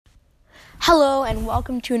Hello and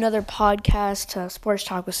welcome to another podcast, Sports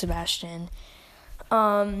Talk with Sebastian.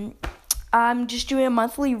 I'm just doing a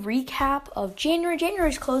monthly recap of January.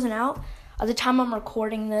 January's closing out. At the time I'm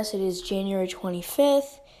recording this, it is January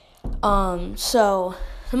 25th. So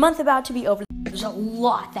the month about to be over. There's a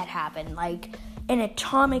lot that happened. Like an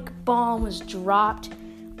atomic bomb was dropped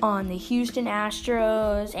on the Houston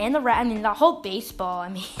Astros and the whole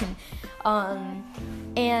baseball.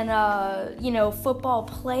 Football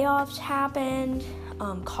playoffs happened.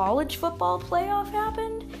 College football playoff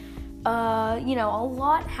happened. A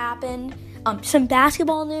lot happened. Some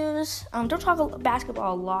basketball news. Don't talk about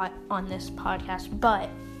basketball a lot on this podcast, but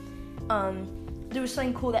there was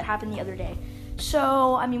something cool that happened the other day.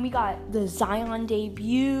 So, we got the Zion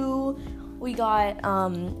debut. We got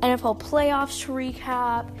NFL playoffs to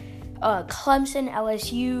recap. Clemson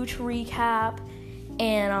LSU to recap.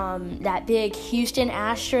 And that big Houston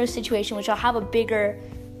Astros situation, which I'll have a bigger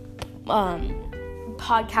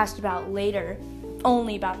podcast about later,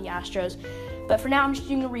 only about the Astros. But for now, I'm just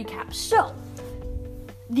doing a recap. So,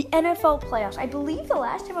 the NFL playoffs. I believe the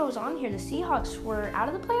last time I was on here, the Seahawks were out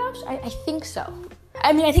of the playoffs. I think so.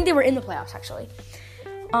 I think they were in the playoffs, actually.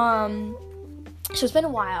 So it's been a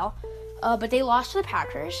while. But they lost to the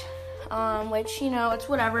Packers, which, it's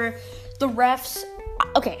whatever. The refs,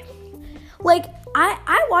 okay.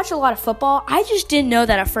 I watch a lot of football. I just didn't know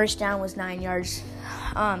that a first down was 9 yards,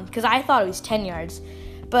 because I thought it was 10 yards.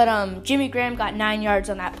 But Jimmy Graham got 9 yards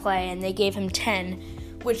on that play, and they gave him 10,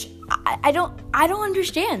 which I don't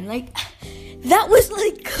understand. That was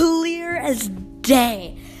clear as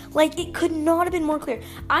day. It could not have been more clear.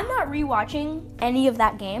 I'm not rewatching any of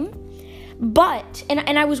that game, but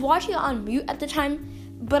and I was watching it on mute at the time.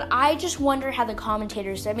 But I just wonder how the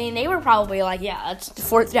commentators, they were probably like, yeah, it's the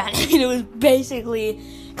fourth down. It was basically,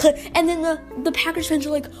 and then the Packers fans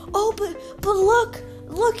are like, oh, but look,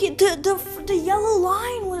 the yellow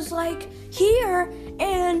line was here,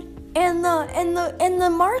 and the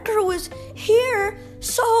marker was here,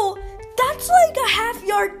 so that's a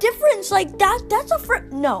half-yard difference. That's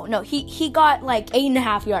no, he got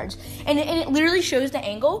 8.5 yards, and it literally shows the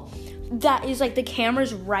angle. That is the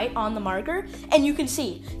camera's right on the marker, and you can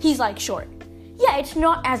see he's short. Yeah, it's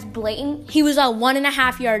not as blatant. He was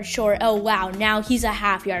 1.5 yards short. Oh wow, now he's a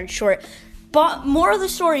half yard short. But more of the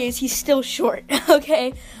story is he's still short.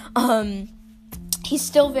 Okay, he's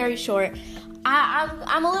still very short.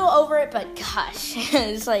 I'm a little over it, but gosh,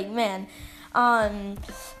 it's man.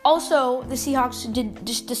 Also, the Seahawks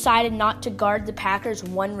just decided not to guard the Packers'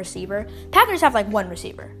 one receiver. Packers have one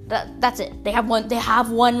receiver. That's it. They have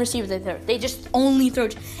one receiver they throw. They just only throw,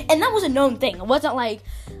 and that was a known thing. It wasn't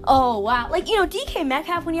oh wow, DK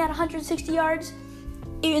Metcalf when he had 160 yards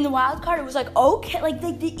in the wild card. It was okay.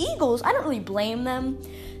 The Eagles, I don't really blame them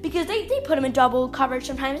because they put him in double coverage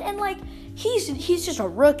sometimes, and he's just a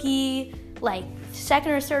rookie.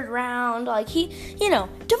 Second or third round,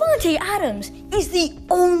 Davante Adams is the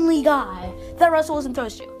only guy that Russell Wilson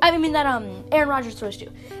throws to. Aaron Rodgers throws to.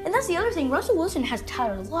 And that's the other thing. Russell Wilson has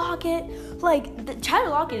Tyler Lockett. Tyler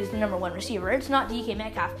Lockett is the number one receiver. It's not DK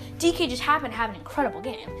Metcalf. DK just happened to have an incredible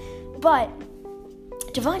game. But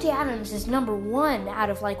Davante Adams is number one out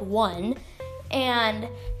of one. And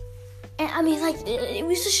it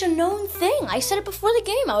was just a known thing. I said it before the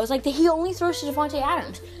game. I was that he only throws to Davante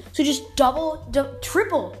Adams. So just triple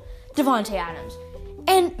Davante Adams.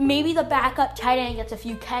 And maybe the backup tight end gets a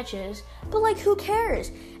few catches. But, who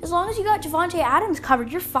cares? As long as you got Davante Adams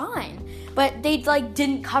covered, you're fine. But they,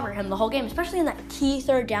 didn't cover him the whole game, especially in that key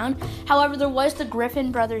third down. However, there was the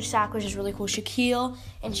Griffin brothers sack, which is really cool. Shaquille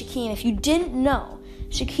and Shaquem. If you didn't know,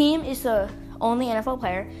 Shaquem is the only NFL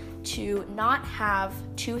player to not have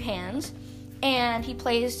two hands. And he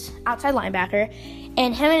plays outside linebacker.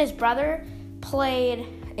 And him and his brother played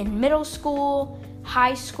in middle school,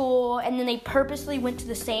 high school, and then they purposely went to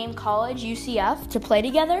the same college, UCF, to play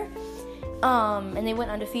together. And they went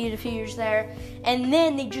undefeated a few years there. And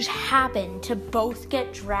then they just happened to both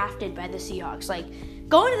get drafted by the Seahawks.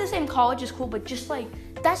 Going to the same college is cool, but just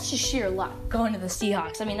that's just sheer luck, going to the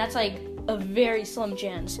Seahawks. That's a very slim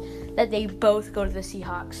chance that they both go to the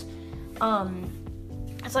Seahawks.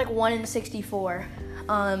 It's 1 in 64.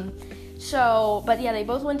 But yeah, they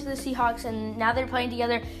both went to the Seahawks, and now they're playing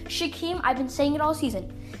together. Shaquem, I've been saying it all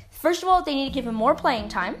season. First of all, they need to give him more playing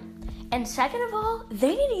time. And second of all,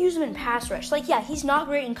 they need to use him in pass rush. He's not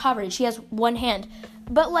great in coverage. He has one hand.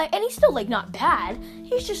 But, and he's still, not bad.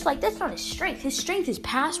 He's just, that's not his strength. His strength is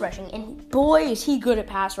pass rushing. And, boy, is he good at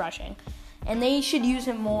pass rushing. And they should use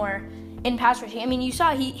him more in pass rushing. You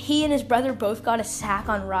saw he and his brother both got a sack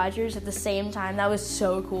on Rodgers at the same time. That was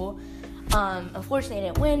so cool. Unfortunately, they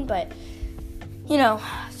didn't win, but,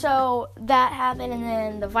 so that happened, and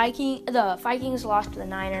then the Vikings lost to the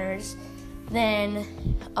Niners. Then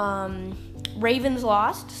Ravens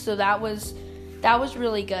lost, so that was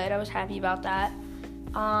really good. I was happy about that.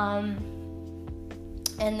 And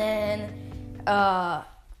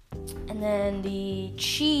then the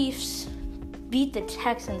Chiefs beat the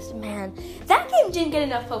Texans. Man, that game didn't get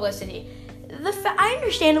enough publicity. I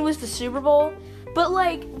understand it was the Super Bowl, but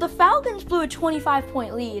like the Falcons blew a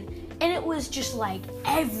 25-point lead, and it was just like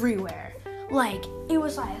everywhere. Like it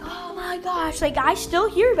was like, oh my gosh! Like I still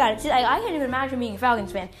hear about it today. I can't even imagine being a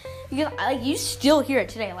Falcons fan because like you still hear it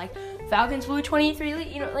today. Like Falcons blew a 28-3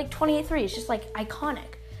 lead, like 28-3. It's just like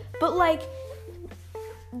iconic. But like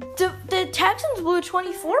the Texans blew a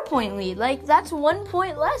 24-point lead. Like that's 1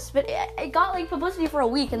 point less, but it got like publicity for a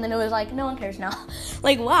week, and then it was like no one cares now.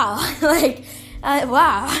 Like wow, like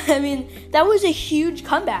wow. I mean that was a huge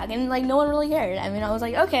comeback, and like no one really cared. I mean I was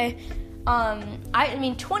like okay. I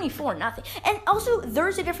mean 24-0, and also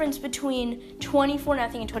there's a difference between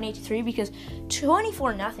 24-0 and 28-3 because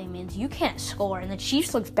 24-0 means you can't score, and the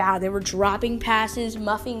Chiefs looked bad. They were dropping passes,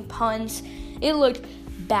 muffing punts. It looked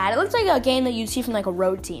bad. It looked like a game that you'd see from like a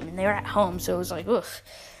road team, and they were at home, so it was like, oof,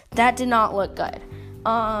 that did not look good.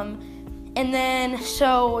 And then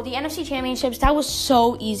so the NFC Championships, that was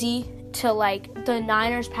so easy to like. The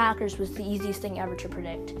Niners-Packers was the easiest thing ever to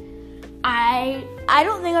predict. I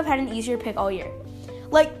don't think I've had an easier pick all year.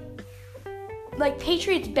 Like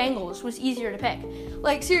Patriots-Bengals was easier to pick.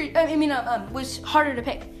 Like was harder to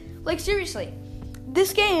pick. Like seriously,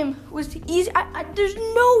 this game was easy. There's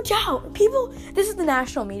no doubt. People, this is the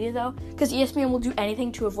national media though, because ESPN will do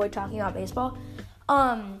anything to avoid talking about baseball.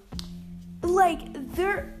 There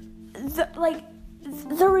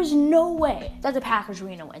was no way that the Packers were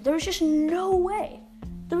gonna win. There was just no way.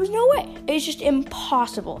 There was no way. It's just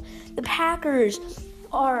impossible. The Packers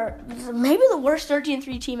are maybe the worst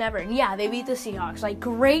 13-3 team ever. And yeah, they beat the Seahawks. Like,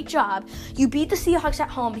 great job. You beat the Seahawks at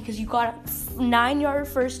home because you got a 9-yard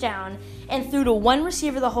first down and threw to one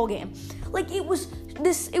receiver the whole game. Like, it was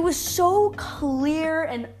so clear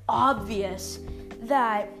and obvious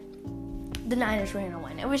that the Niners were going to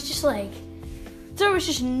win. It was just like, there was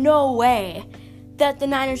just no way that the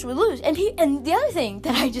Niners would lose. And the other thing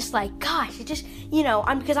that I just like, gosh, it just,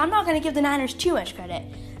 because I'm not going to give the Niners too much credit,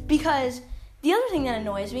 because the other thing that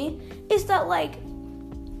annoys me is that, like,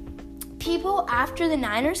 people after the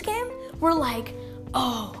Niners game were like,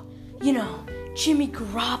 oh, Jimmy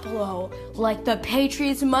Garoppolo, like, the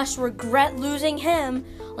Patriots must regret losing him.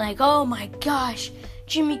 Like, oh my gosh,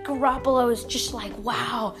 Jimmy Garoppolo is just like,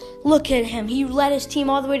 wow, look at him. He led his team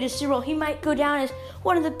all the way to the Super Bowl. He might go down as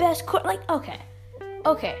one of the best,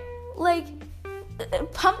 okay, like,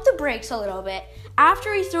 pump the brakes a little bit.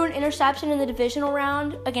 After he threw an interception in the divisional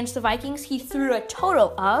round against the Vikings, he threw a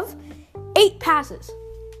total of 8 passes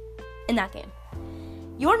in that game.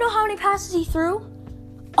 You want to know how many passes he threw?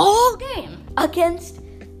 All game against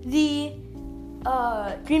the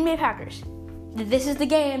Green Bay Packers. This is the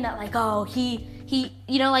game that, like, oh, he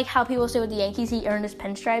like how people say with the Yankees, he earned his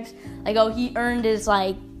pinstripes? Like, oh, he earned his,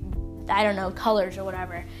 like, I don't know, colors or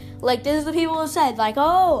whatever. Like, this is the people who said, like,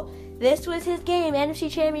 oh, this was his game,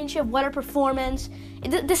 NFC Championship, what a performance.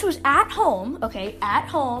 This was at home,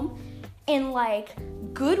 in, like,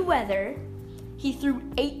 good weather. He threw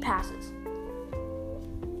 8 passes.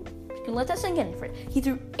 You can let that sink in for it. He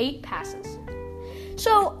threw 8 passes.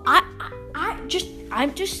 So, I'm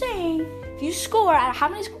just saying, if you score, how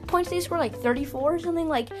many points did they score? Like 34 or something?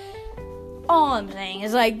 Like, all I'm saying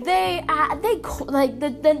is, like,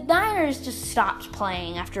 the Niners just stopped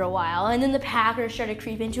playing after a while, and then the Packers started to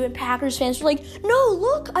creep into it. Packers fans were like, no,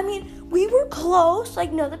 look, I mean, we were close.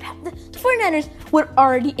 Like, no, the 49ers were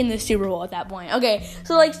already in the Super Bowl at that point. Okay,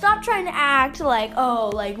 so, like, stop trying to act like, oh,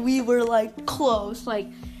 like, we were, like, close. Like,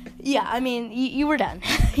 yeah, I mean, you were done.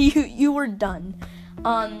 you were done.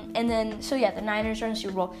 And then, so, yeah, the Niners are in the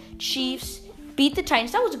Super Bowl. Chiefs beat the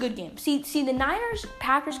Titans. That was a good game. See, the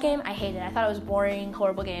Niners-Packers game, I hated it. I thought it was a boring,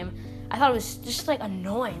 horrible game. I thought it was just, like,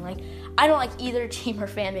 annoying. Like, I don't like either team or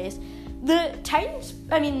fan base. The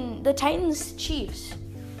Titans-Chiefs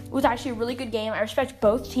was actually a really good game. I respect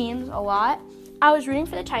both teams a lot. I was rooting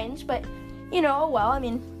for the Titans, but,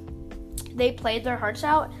 they played their hearts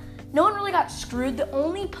out. No one really got screwed. The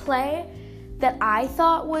only play that I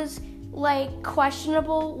thought was, like,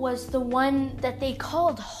 questionable was the one that they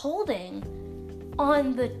called holding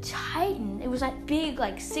on the Titan. It was that big,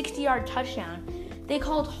 like, 60-yard touchdown. They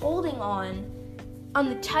called holding on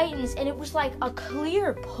the Titans, and it was like a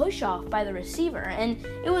clear push-off by the receiver, and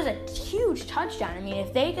it was a huge touchdown. I mean,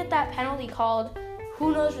 if they get that penalty called,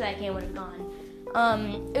 who knows where that game would have gone.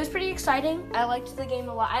 It was pretty exciting. I liked the game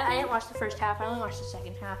a lot. I didn't watch the first half. I only watched the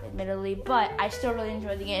second half, admittedly, but I still really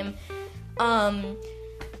enjoyed the game. And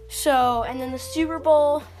then the Super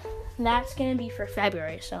Bowl, that's going to be for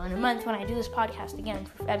February. So in a month, when I do this podcast again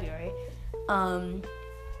for February,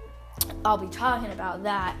 I'll be talking about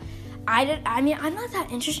that. I'm not that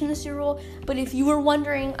interested in the Super Bowl, but if you were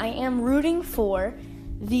wondering, I am rooting for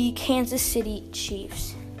the Kansas City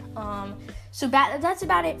Chiefs. So that's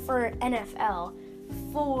about it for NFL.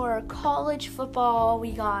 For college football,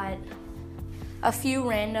 we got a few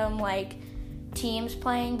random, teams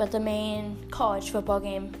playing, but the main college football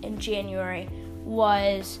game in January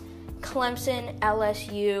was Clemson,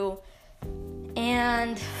 LSU,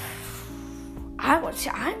 and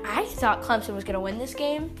I thought Clemson was going to win this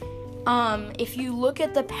game. If you look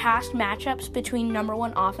at the past matchups between number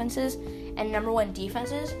one offenses and number one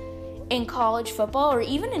defenses in college football, or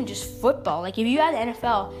even in just football, if you add the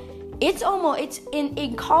NFL, it's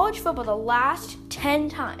in college football, the last 10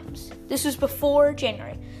 times, this was before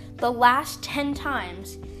January, the last 10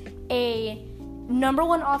 times a number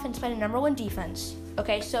one offense played a number one defense,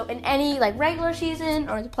 okay, so in any, regular season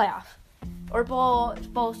or the playoff or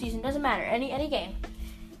bowl season, doesn't matter, any game,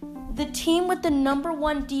 the team with the number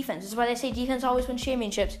one defense, this is why they say defense always wins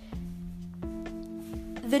championships,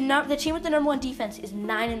 the team with the number one defense is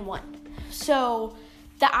 9-1. So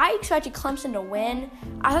I expected Clemson to win.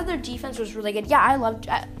 I thought their defense was really good. Yeah,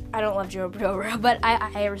 I don't love Joe Burrow, but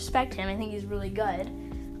I respect him. I think he's really good.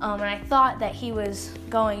 And I thought that he was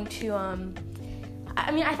going to,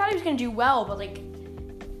 I thought he was going to do well, but I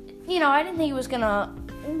didn't think he was going to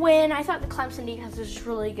win. I thought the Clemson defense was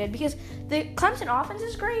really good because the Clemson offense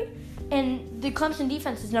is great and the Clemson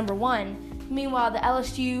defense is number one. Meanwhile, the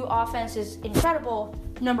LSU offense is incredible,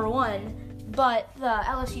 number one, but the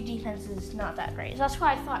LSU defense is not that great. So that's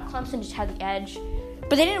why I thought Clemson just had the edge.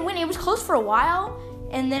 But they didn't win. It was close for a while,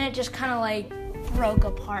 and then it just kind of broke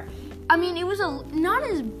apart. It was not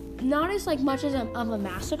as much as of a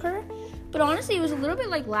massacre, but honestly, it was a little bit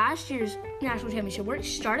like last year's national championship where it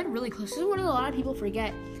started really close. This is what a lot of people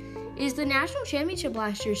forget, is the national championship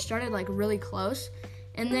last year started really close,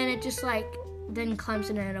 and then it just then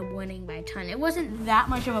Clemson ended up winning by a ton. It wasn't that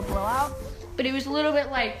much of a blowout, but it was a little bit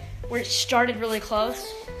where it started really close.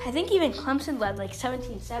 I think even Clemson led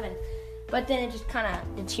 17-7, but then it just kind of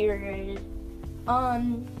deteriorated.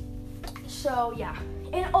 So yeah.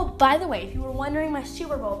 And by the way, if you were wondering my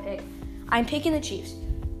Super Bowl pick, I'm picking the Chiefs.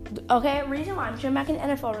 Okay, reason why I'm jumping back into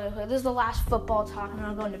NFL really quick. This is the last football talk, and then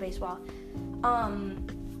I'll go into baseball.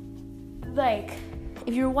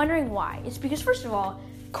 If you're wondering why, it's because first of all,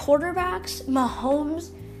 quarterbacks,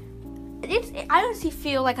 Mahomes. I honestly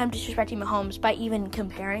feel like I'm disrespecting Mahomes by even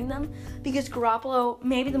comparing them because Garoppolo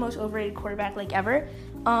may be the most overrated quarterback ever.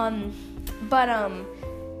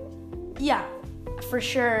 Yeah, for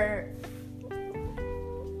sure,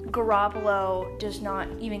 Garoppolo does not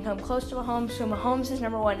even come close to Mahomes, so Mahomes is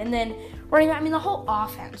number one. And then running back, the whole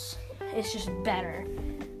offense is just better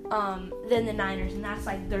than the Niners, and that's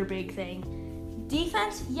their big thing.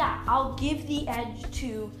 Defense, yeah, I'll give the edge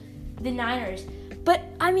to the Niners. But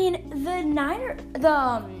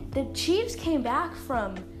the Chiefs came back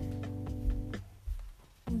from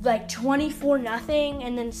 24-0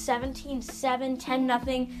 and then 17-7,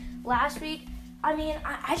 10-0 last week.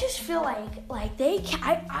 I just feel I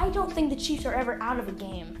don't think the Chiefs are ever out of a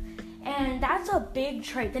game, and that's a big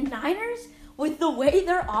trait. The Niners, with the way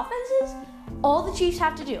their offense is, all the Chiefs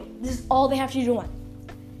have to do, this is all they have to do to win,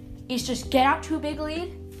 is just get out to a big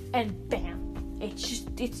lead and bam.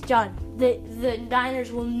 It's done. The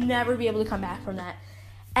Niners will never be able to come back from that,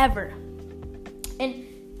 ever. And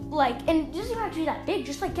just even have to do that big.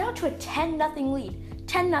 Just get out to a 10-0 lead,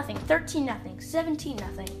 10-0, 13-0,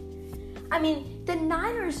 17-0. The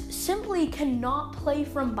Niners simply cannot play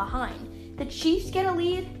from behind. The Chiefs get a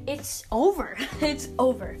lead, it's over. It's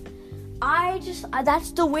over.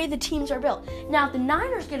 That's the way the teams are built. Now, if the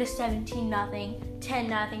Niners get a 17-0,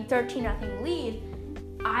 10-0, 13-0 lead,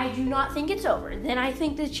 I do not think it's over. Then I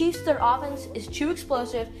think the Chiefs, their offense is too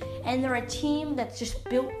explosive, and they're a team that's just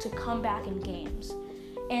built to come back in games.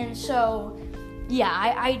 And so, yeah,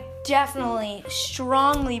 I definitely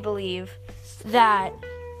strongly believe that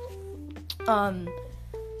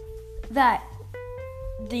that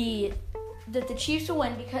the Chiefs will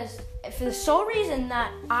win, because for the sole reason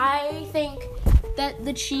that I think that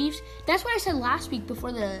the Chiefs, that's what I said last week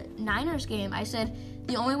before the Niners game. I said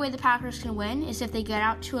the only way the Packers can win is if they get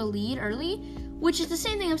out to a lead early, which is the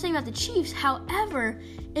same thing I'm saying about the Chiefs. However,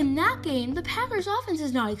 in that game, the Packers offense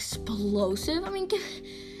is not explosive.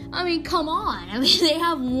 Come on. They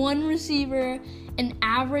have one receiver, an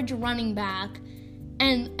average running back,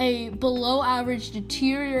 and a below average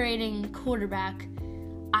deteriorating quarterback,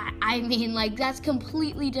 I mean, like, that's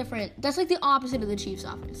completely different. That's like the opposite of the Chiefs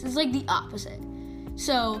offense. It's like the opposite.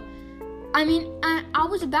 So, I mean, I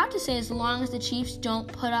was about to say, as long as the Chiefs don't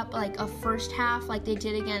put up like a first half like they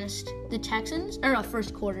did against the Texans, or a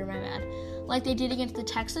first quarter, my bad, like they did against the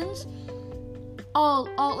Texans,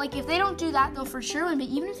 like if they don't do that, they'll for sure win. But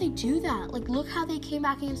even if they do that, like, look how they came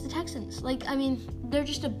back against the Texans. Like, I mean, they're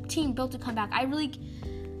just a team built to come back.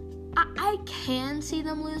 I can see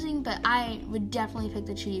them losing, but I would definitely pick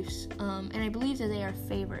the Chiefs. And I believe that they are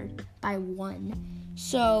favored by 1.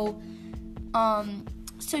 So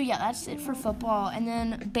yeah, that's it for football. And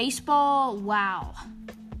then baseball, wow.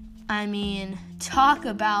 I mean, talk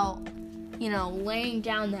about, laying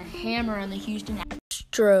down the hammer on the Houston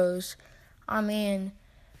Astros. I mean,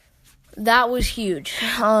 that was huge.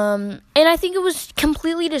 And I think it was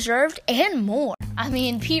completely deserved and more. I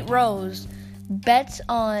mean, Pete Rose bets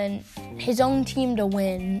on his own team to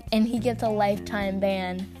win, and he gets a lifetime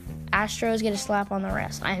ban. Astros get a slap on the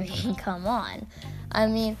wrist. I mean, come on. I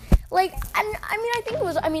mean, like, I think it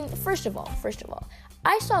was, first of all,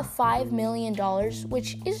 I saw $5 million,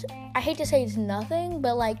 which is, I hate to say it's nothing,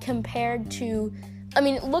 but, like, compared to,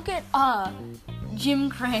 look at, Jim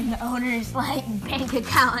Crane, the owner's, like, bank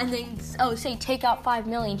account, and then, say, take out $5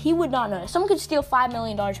 million. He would not notice. Someone could steal $5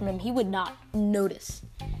 million from him. He would not notice.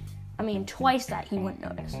 Twice that he wouldn't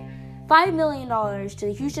notice. $5 million to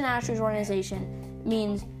the Houston Astros organization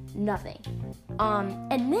means nothing.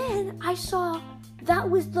 And then I saw that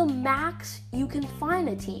was the max you can fine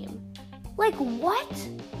a team. Like, what?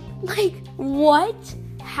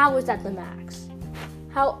 How is that the max?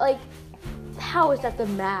 How is that the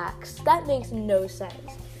max? That makes no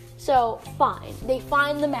sense. So, fine. They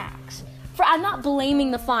fine the max. I'm not blaming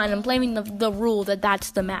the fine. I'm blaming the rule that's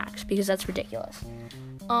the max, because that's ridiculous.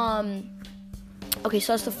 Okay,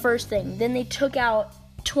 so that's the first thing. Then they took out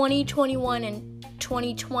 2021 and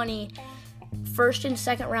 2020 first and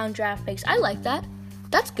second round draft picks. I like that.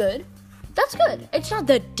 That's good. It's not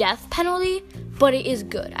the death penalty, but it is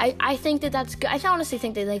good. I think that's good. I honestly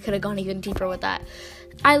think that they could have gone even deeper with that.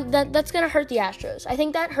 That's going to hurt the Astros. I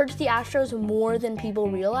think that hurts the Astros more than people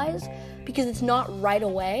realize, because it's not right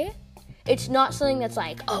away. It's not something that's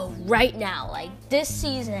like, oh, right now, like this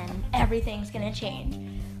season, everything's going to change.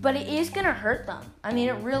 But it is going to hurt them.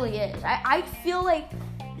 It really is. I feel like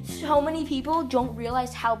so many people don't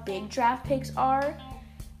realize how big draft picks are.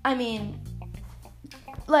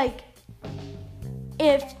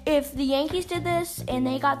 If the Yankees did this and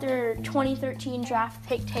they got their 2013 draft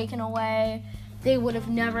pick taken away, they would have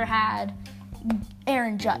never had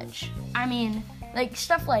Aaron Judge.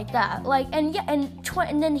 Stuff like that.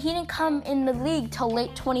 And then he didn't come in the league till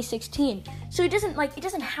late 2016. So it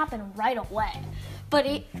doesn't happen right away. But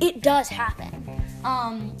it does happen.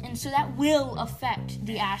 And so that will affect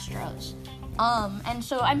the Astros. And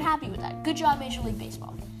so I'm happy with that. Good job, Major League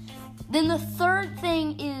Baseball. Then the third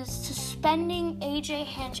thing is suspending AJ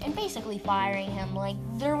Hinch and basically firing him.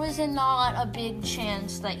 There was not a big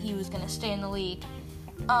chance that he was going to stay in the league.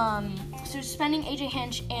 So suspending AJ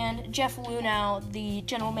Hinch and Jeff Luhnow, the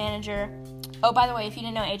general manager. Oh, by the way, if you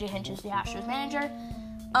didn't know, AJ Hinch is the Astros manager.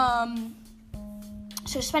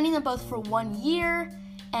 So suspending them both for 1 year,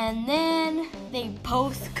 and then they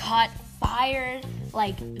both got fired,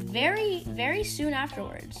 very, very soon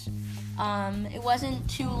afterwards. It wasn't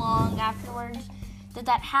too long afterwards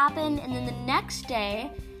that happened, and then the next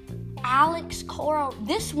day, Alex Cora,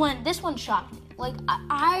 this one shocked me.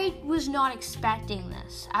 I was not expecting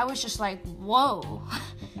this. I was just like, whoa,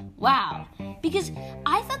 wow. Because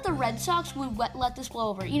I thought the Red Sox would let this blow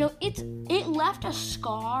over. It left a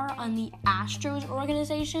scar on the Astros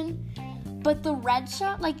organization, but the Red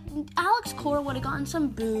Sox, Alex Cora would have gotten some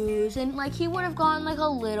boos, and, he would have gotten, a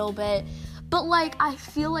little bit, but, I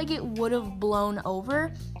feel like it would have blown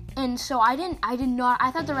over, and so I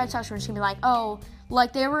thought the Red Sox were just gonna be like, oh,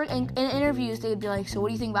 they were in interviews, they'd be like, so what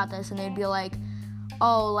do you think about this? And they'd be like,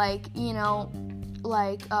 oh,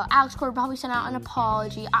 Alex Cora probably sent out an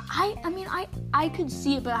apology. I could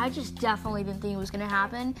see it, but I just definitely didn't think it was going to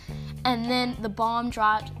happen. And then the bomb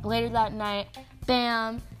dropped later that night.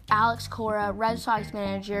 Bam, Alex Cora, Red Sox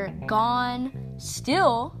manager, gone,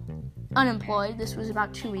 still unemployed. This was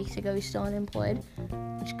about 2 weeks ago. He's still unemployed,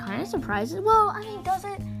 which kind of surprises. Well, does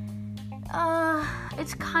it?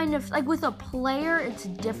 It's kind of, with a player, it's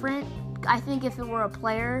different. I think if it were a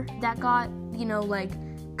player that got,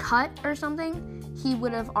 cut or something, he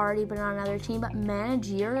would have already been on another team. But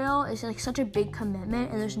managerial is such a big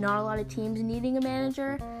commitment, and there's not a lot of teams needing a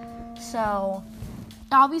manager. So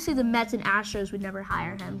obviously the Mets and Astros would never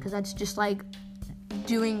hire him, because that's just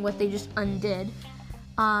doing what they just undid.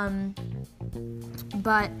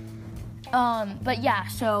 But yeah,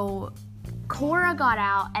 so Cora got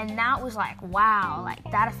out, and that was like, wow, like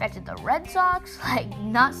that affected the Red Sox, like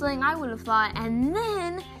not something I would have thought. And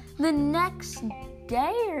then the next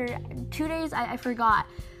day or 2 days, I forgot,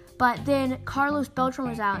 but then Carlos Beltran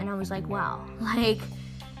was out, and I was like, wow, like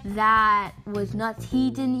that was nuts. He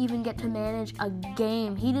didn't even get to manage a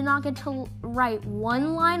game. He did not get to write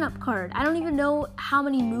one lineup card. I don't even know how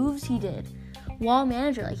many moves he did while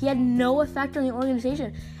manager. Like, he had no effect on the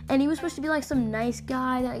organization. And he was supposed to be like some nice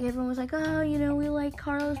guy that like, everyone was like, oh, you know, we like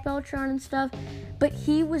Carlos Beltran and stuff. But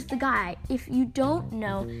he was the guy. If you don't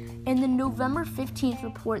know, in the November 15th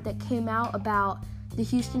report that came out about the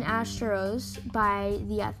Houston Astros by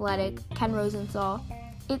The Athletic, Ken Rosenthal,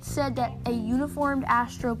 it said that a uniformed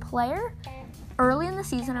Astro player early in the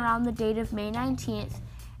season, around the date of May 19th,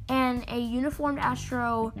 and a uniformed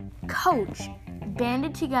Astro coach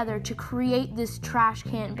banded together to create this trash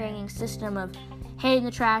can banging system of hitting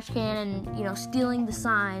the trash can and, you know, stealing the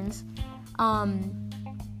signs. And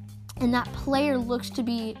that player looks to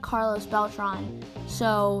be Carlos Beltran.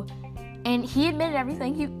 So, and he admitted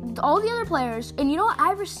everything. All the other players, and you know what?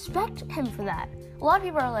 I respect him for that. A lot of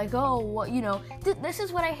people are like, oh, well, you know, this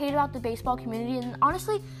is what I hate about the baseball community. And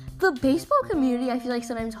honestly, the baseball community, I feel like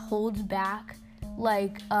sometimes holds back,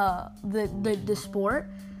 like, the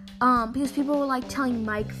sport. Because people were, like, telling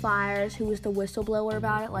Mike Fiers, who was the whistleblower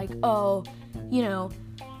about it, like, oh, you know,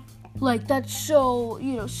 like, that's so,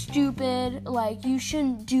 you know, stupid. Like, you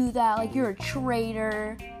shouldn't do that. Like, you're a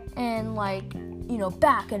traitor. And, like, you know,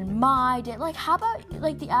 back in my day. Like, how about,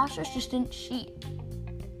 like, the Astros just didn't cheat?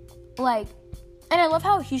 Like, and I love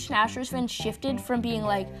how Houston Astros fans shifted from being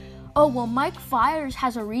like, oh, well, Mike Fiers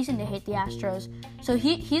has a reason to hate the Astros, so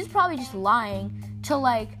he's probably just lying, to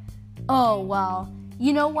like, oh, well,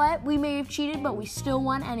 you know what? We may have cheated, but we still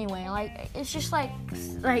won anyway. Like, it's just like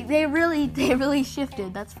they really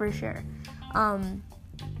shifted, that's for sure.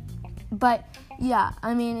 But yeah,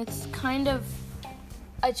 I mean, it's kind of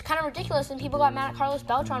ridiculous, and people got mad at Carlos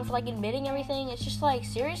Beltran for, like, admitting everything. It's just, like,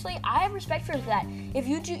 seriously, I have respect for that. If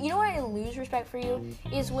you do, you know what I lose respect for you?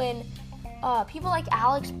 Is when people like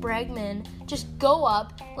Alex Bregman just go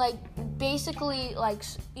up, like, basically, like,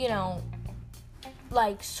 you know,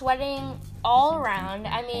 like, sweating all around.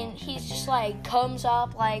 I mean, he's just, like, comes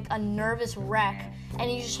up like a nervous wreck, and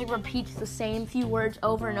he just, like, repeats the same few words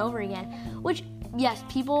over and over again, which, yes,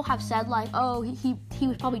 people have said, like, oh, he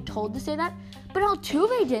was probably told to say that. But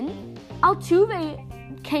Altuve didn't.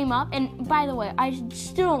 Altuve came up, and by the way, I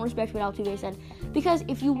still don't respect what Altuve said, because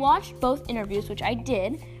if you watched both interviews, which I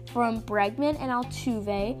did, from Bregman and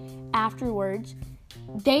Altuve afterwards,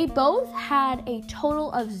 they both had a total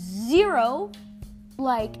of 0,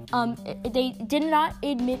 like, they did not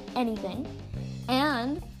admit anything,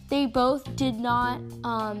 and they both did not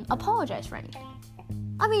apologize for anything.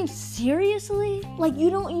 I mean, seriously? Like, you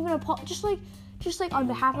don't even apologize, just like on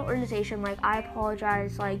behalf of the organization, like, I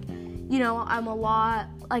apologize, like, you know, I'm a lot,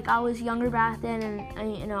 like, I was younger back then,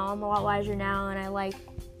 and, you know, I'm a lot wiser now, and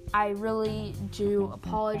I really do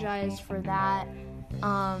apologize for that.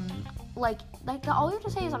 Like, all you have to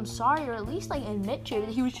say is I'm sorry, or at least, like, admit to it.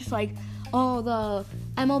 He was just like, oh, the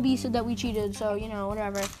MLB said that we cheated, so, you know,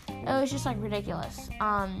 whatever. It was just, like, ridiculous.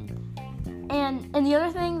 And the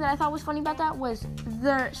other thing that I thought was funny about that was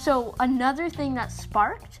so another thing that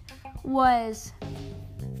sparked was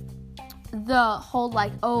the whole,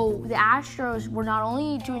 like, oh, the Astros were not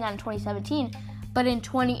only doing that in 2017, but in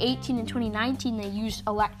 2018 and 2019, they used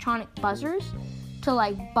electronic buzzers to,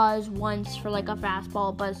 like, buzz once for, like, a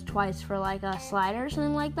fastball, buzz twice for, like, a slider or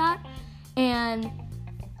something like that. And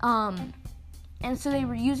so they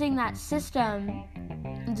were using that system.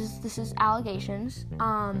 This is allegations.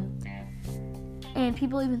 And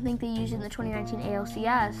people even think they used it in the 2019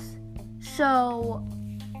 ALCS. So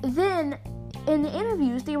then, in the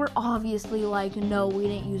interviews, they were obviously like, no, we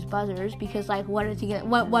didn't use buzzers, because, like,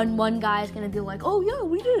 one guy is going to be like, oh, yeah,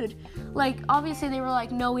 we did. Like, obviously, they were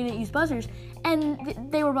like, no, we didn't use buzzers. And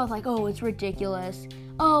they were both like, oh, it's ridiculous.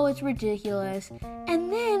 Oh, it's ridiculous.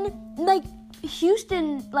 And then, like,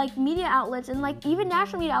 Houston, like, media outlets and, like, even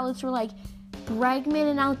national media outlets were like,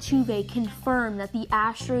 Bregman and Altuve confirmed that the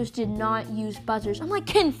Astros did not use buzzers. I'm like,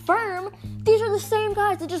 confirm? These are the same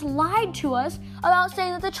guys that just lied to us about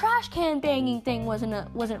saying that the trash can banging thing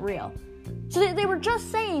wasn't real. So they were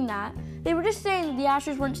just saying that. They were just saying that the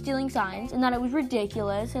Astros weren't stealing signs and that it was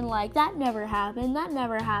ridiculous and, like, that never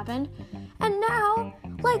happened. And now,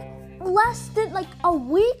 like, less than, like, a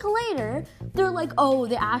week later, they're like, oh,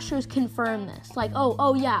 the Astros confirmed this. Like,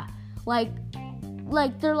 oh, yeah. Like,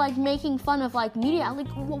 like they're like making fun of like media. Like,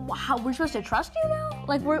 how we're supposed to trust you now?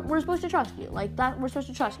 Like we're supposed to trust you. Like that we're supposed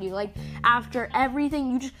to trust you. Like after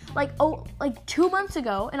everything you just like 2 months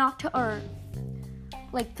ago in October, or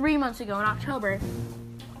like 3 months ago in October,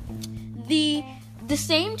 the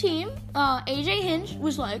same team, AJ Hinch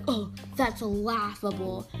was like, oh, that's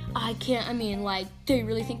laughable. Like, they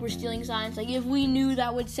really think we're stealing Zion's? Like, if we knew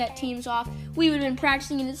that would set teams off, we would have been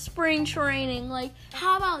practicing in spring training. Like,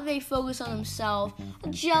 how about they focus on themselves?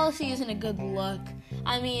 Jealousy isn't a good look.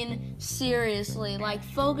 I mean, seriously, like,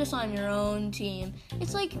 focus on your own team.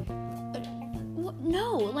 It's like,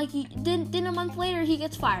 no, like, then a month later, he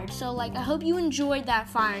gets fired. So, like, I hope you enjoyed that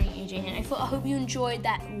firing, AJ Hinch. I hope you enjoyed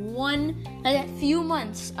that few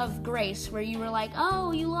months of grace where you were like,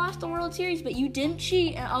 oh, you lost the World Series, but you didn't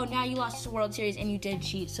cheat. And, oh, now you lost the World Series and you did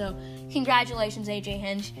cheat. So, congratulations, AJ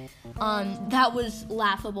Hinch. That was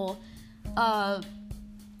laughable. I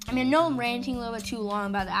know I'm ranting a little bit too long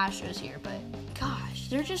about the Astros here, but gosh,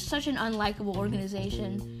 they're just such an unlikable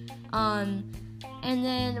organization. And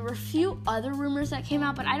then there were a few other rumors that came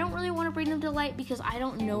out, but I don't really want to bring them to light because I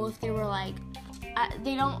don't know if they were like,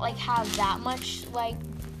 they don't like have that much like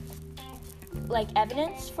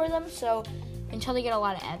evidence for them. So until they get a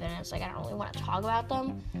lot of evidence, like I don't really want to talk about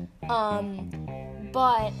them.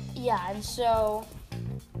 But yeah, and so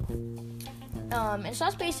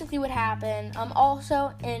that's basically what happened.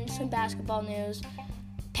 Also in some basketball news,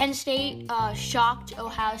 Penn State shocked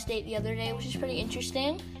Ohio State the other day, which is pretty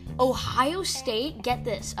interesting. Ohio State, get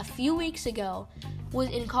this, a few weeks ago, was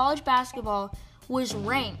in college basketball, was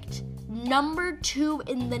ranked number 2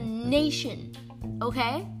 in the nation,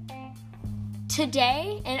 okay?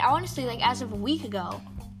 Today, and honestly, like as of a week ago,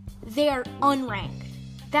 they are unranked.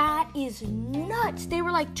 That is nuts. They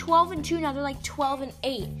were like 12-2, now they're like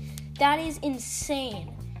 12-8. That is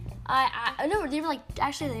insane. No, they were like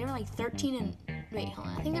 13 and... Wait, hold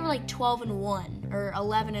on. I think they were like 12-1 or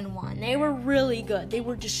 11-1. They were really good. They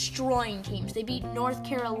were destroying teams. They beat North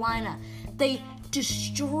Carolina. They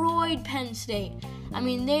destroyed Penn State. I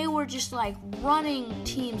mean, they were just like running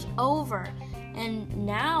teams over. And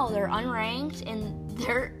now they're unranked and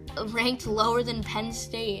they're ranked lower than Penn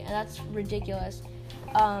State. That's ridiculous.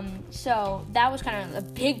 So that was kind of a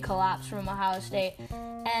big collapse from Ohio State.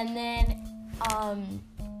 And then,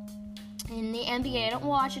 in the NBA, I don't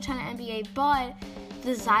watch a ton of NBA, but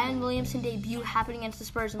the Zion Williamson debut happened against the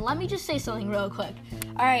Spurs. And let me just say something real quick.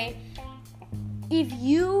 All right. If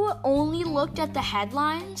you only looked at the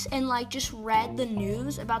headlines and, like, just read the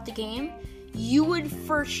news about the game, you would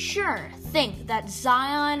for sure think that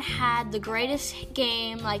Zion had the greatest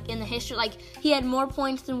game, like, in the history. Like, he had more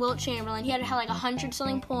points than Wilt Chamberlain. He had like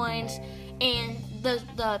 100-something points, and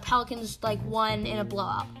the Pelicans, like, won in a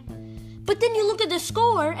blowout. But then you look at the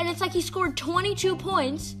score, and it's like he scored 22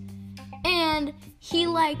 points, and he,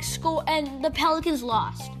 like, scored, and the Pelicans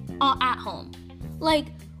lost at home. Like,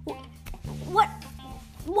 what?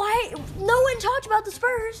 Why? No one talked about the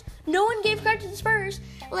Spurs. No one gave credit to the Spurs.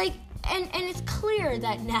 Like, and it's clear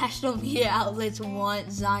that national media outlets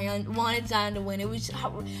wanted Zion to win. It was,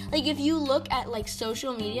 like, if you look at, like,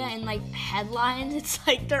 social media and, like, headlines, it's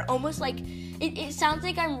like they're almost like, it sounds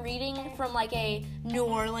like I'm reading from, like, a New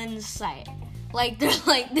Orleans site. Like,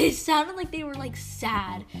 they sounded like they were, like,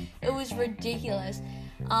 sad. It was ridiculous.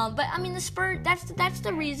 But, I mean, the Spurs, that's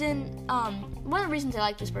the reason, one of the reasons I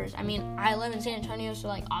like the Spurs. I mean, I live in San Antonio, so,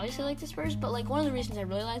 like, obviously I like the Spurs, but, like, one of the reasons I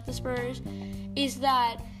really like the Spurs is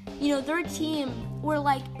that, you know, their team,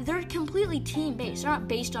 they're completely team-based. They're not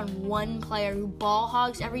based on one player who ball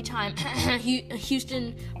hogs every time.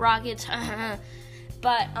 Houston Rockets,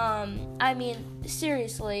 but, I mean,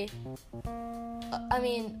 seriously, I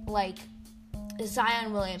mean, like,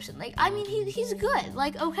 Zion Williamson, like, I mean, he's good,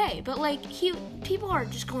 like, okay, but, like, people are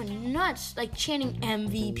just going nuts, like, chanting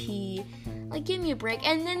MVP, like, give me a break.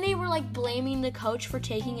 And then they were, like, blaming the coach for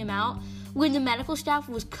taking him out when the medical staff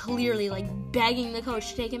was clearly, like, begging the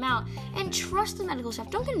coach to take him out. And trust the medical staff.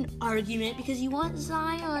 Don't get an argument because you want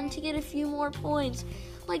Zion to get a few more points.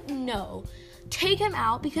 Like, no. Take him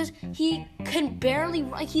out because he can barely,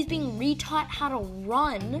 like, he's being retaught how to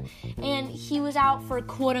run, and he was out for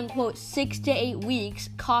quote-unquote 6 to 8 weeks,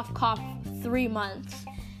 cough, cough, 3 months.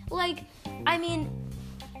 Like, I mean,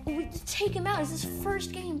 take him out. It's his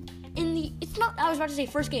first game it's not, I was about to say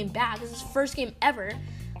first game back, it's his first game ever.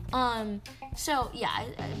 So, yeah,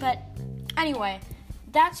 but anyway,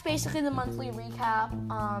 that's basically the monthly recap.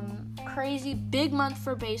 Crazy big month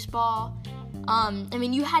for baseball. I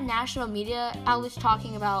mean, you had national media outlets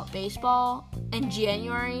talking about baseball in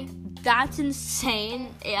January. That's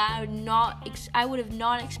insane. I would have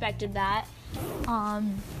not expected that.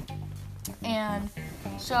 And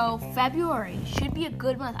So February should be a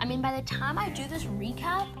good month. I mean, by the time I do this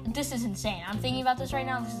recap, this is insane. I'm thinking about this right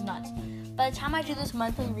now. This is nuts. By the time I do this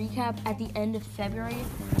monthly recap at the end of February,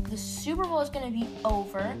 the Super Bowl is going to be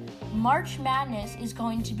over. March Madness is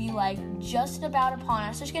going to be like just about upon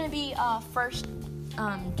us. There's going to be first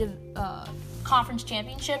conference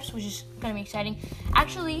championships, which is going to be exciting.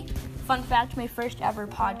 Actually, fun fact, my first ever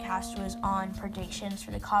podcast was on predictions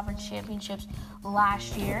for the conference championships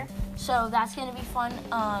last year. So that's going to be fun.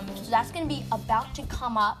 So that's going to be about to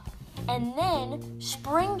come up. And then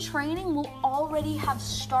spring training will already have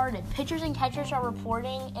started. Pitchers and catchers are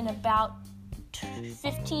reporting in about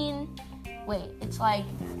 20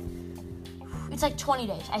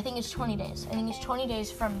 days. I think it's 20 days. I think it's 20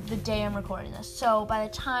 days from the day I'm recording this. So by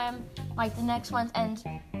the time like the next month ends,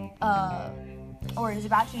 or is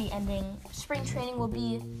about to be ending, spring training will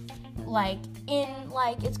be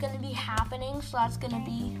it's going to be happening. So that's going to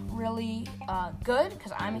be really good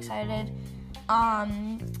because I'm excited.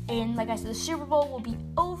 And like I said, the Super Bowl will be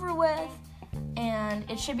over with, and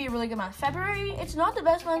it should be a really good month. February, it's not the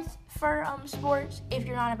best month for sports if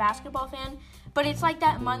you're not a basketball fan, but it's like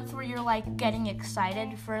that month where you're like getting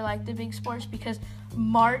excited for like the big sports, because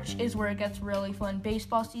March is where it gets really fun.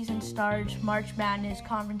 Baseball season starts, March Madness,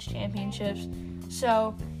 conference championships.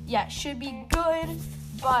 So yeah, it should be good.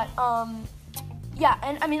 But yeah,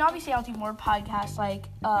 and I mean, obviously I'll do more podcasts like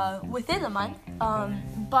within the month,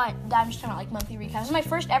 but I'm just talking about like monthly recaps. This is my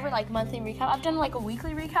first ever like monthly recap. I've done like a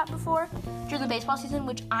weekly recap before during the baseball season,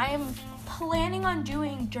 which I am planning on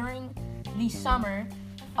doing during the summer,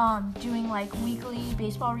 doing like weekly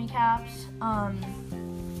baseball recaps.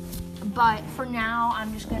 But for now,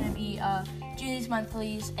 I'm just gonna be doing these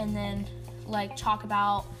monthlies and then like talk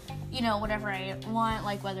about, you know, whatever I want,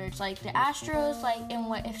 like whether it's like the Astros, like, and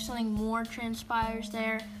what if something more transpires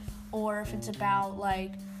there, or if it's about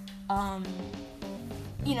like,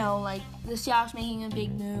 you know, like the Seahawks making a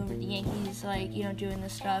big move, or the Yankees, like, you know, doing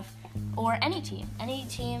this stuff, or any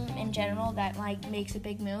team in general that like makes a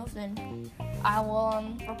big move, then I will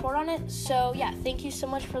report on it. So yeah, thank you so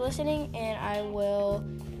much for listening, and I will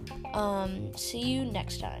see you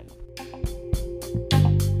next time.